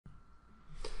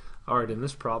Alright, in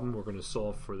this problem we're going to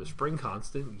solve for the spring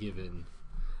constant given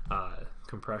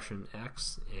compression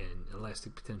X and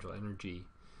elastic potential energy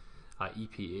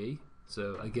EPE.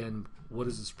 So again, what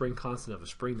is the spring constant of a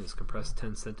spring that's compressed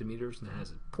 10 centimeters and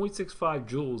has 0.65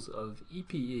 joules of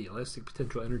EPE, elastic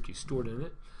potential energy, stored in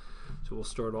it? So we'll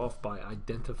start off by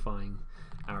identifying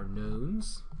our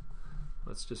knowns.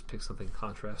 Let's just pick something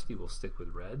contrasty. We'll stick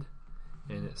with red.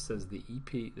 And it says the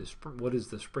EP, what is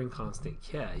the spring constant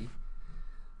K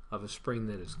of a spring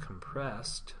that is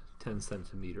compressed 10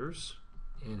 centimeters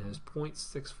and has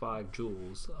 0.65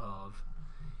 joules of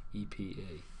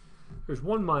EPE. There's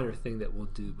one minor thing that we'll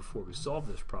do before we solve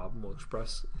this problem. We'll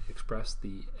express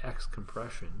the X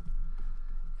compression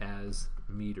as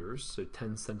meters, so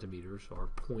 10 centimeters are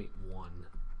 0.1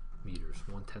 meters,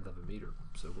 1/10 of a meter.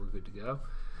 So we're good to go.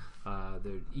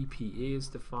 The EPE is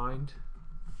defined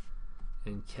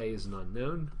and K is an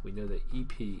unknown. We know that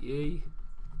EPE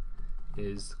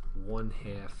is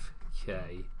 1/2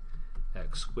 K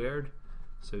X squared.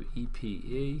 So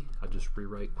EPE, I'll just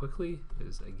rewrite quickly,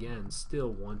 is again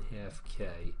still 1/2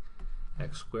 K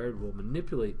X squared. We'll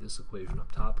manipulate this equation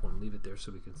up top. We'll leave it there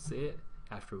so we can see it.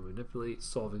 After we manipulate,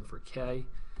 solving for K,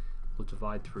 we'll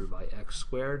divide through by X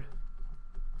squared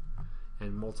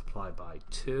and multiply by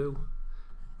 2,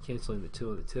 canceling the 2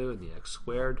 and the 2 and the X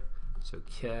squared. So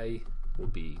K will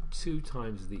be 2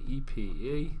 times the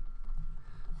EPE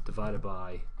divided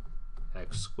by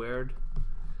X squared.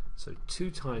 So 2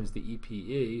 times the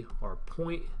EPE are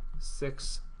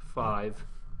 0.65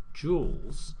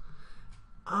 joules.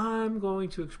 I'm going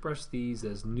to express these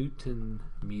as Newton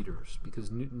meters because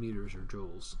Newton meters are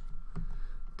joules,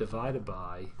 divided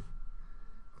by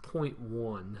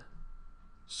 0.1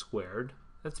 squared.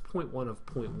 That's 0.1 of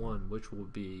 0.1, which will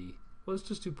be, well, let's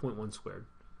just do 0.1 squared.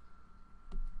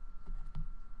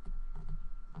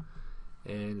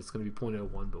 And it's going to be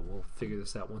 0.01, but we'll figure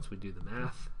this out once we do the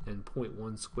math. And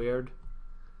 0.1 squared,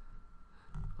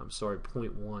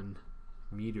 0.1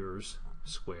 meters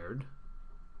squared.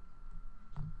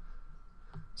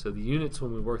 So the units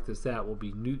when we work this out will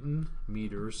be Newton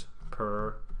meters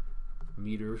per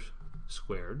meters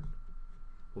squared.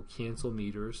 We'll cancel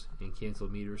meters and cancel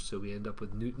meters, so we end up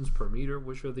with newtons per meter,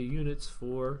 which are the units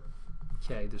for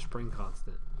K, the spring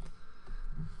constant.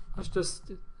 Let's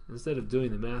just, instead of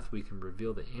doing the math, we can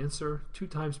reveal the answer. 2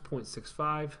 times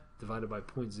 0.65 divided by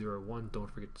 0.01, don't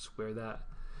forget to square that,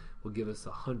 will give us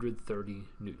 130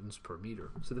 newtons per meter.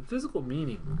 So the physical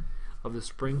meaning of the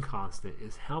spring constant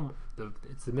is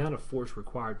it's the amount of force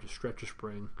required to stretch a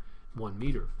spring 1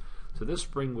 meter. So this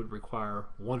spring would require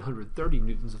 130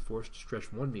 newtons of force to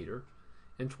stretch 1 meter,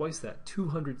 and twice that,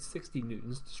 260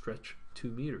 newtons to stretch 2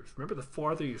 meters. Remember, the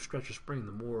farther you stretch a spring,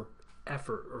 the more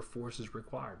effort or force is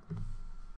required.